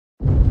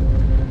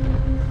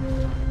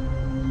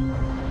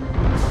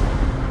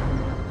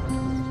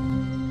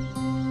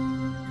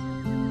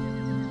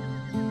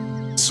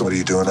So what are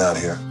you doing out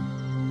here?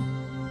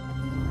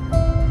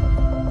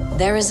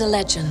 There is a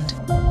legend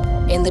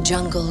in the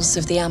jungles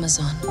of the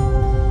Amazon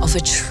of a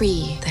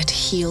tree that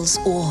heals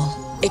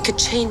all. It could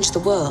change the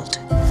world,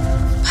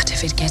 but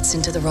if it gets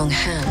into the wrong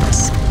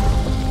hands,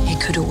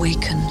 it could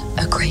awaken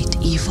a great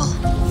evil.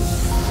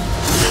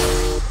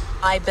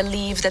 I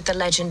believe that the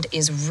legend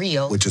is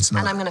real. Which it's not.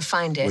 And I'm going to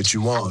find it. Which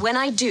you won't. And when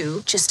I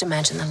do, just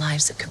imagine the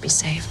lives that could be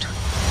saved.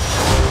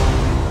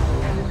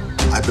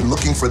 I've been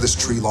looking for this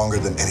tree longer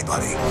than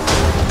anybody.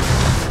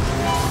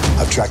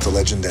 I've tracked the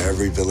legend to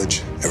every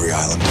village, every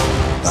island.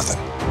 Nothing.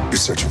 You're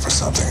searching for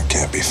something that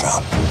can't be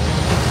found.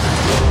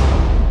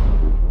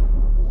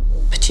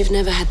 But you've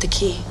never had the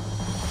key.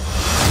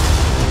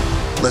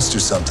 Let's do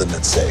something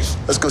that's safe.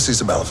 Let's go see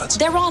some elephants.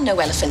 There are no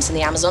elephants in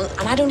the Amazon,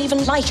 and I don't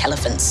even like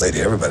elephants.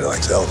 Lady, everybody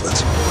likes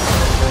elephants.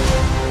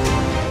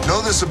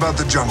 Know this about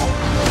the jungle.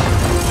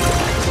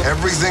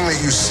 Everything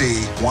that you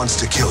see wants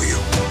to kill you,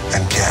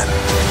 and can.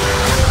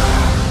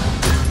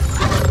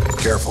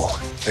 Careful.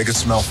 They could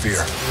smell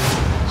fear.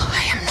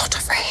 I am not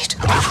afraid.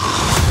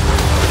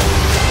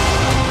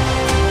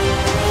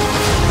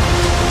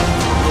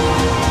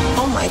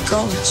 Oh my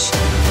gosh.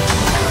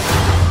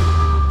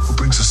 Who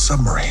brings a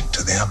submarine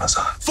to the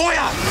Amazon? Feuer!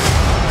 Right.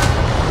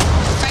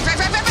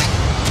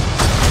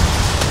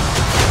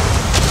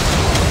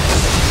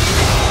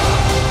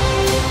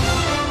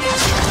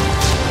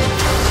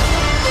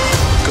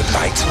 Good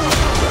night.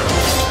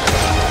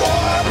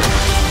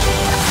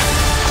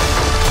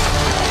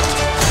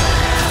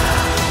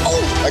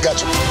 I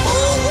got you.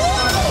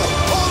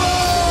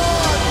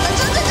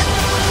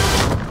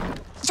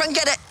 Frank,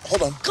 get it.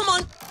 Hold on. Come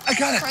on. I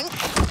got it. Frank.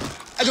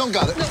 I don't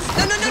got it. No.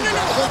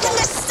 For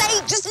goodness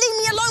sake, just leave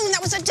me alone.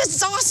 That was a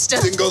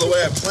disaster. Didn't go the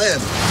way I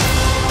planned.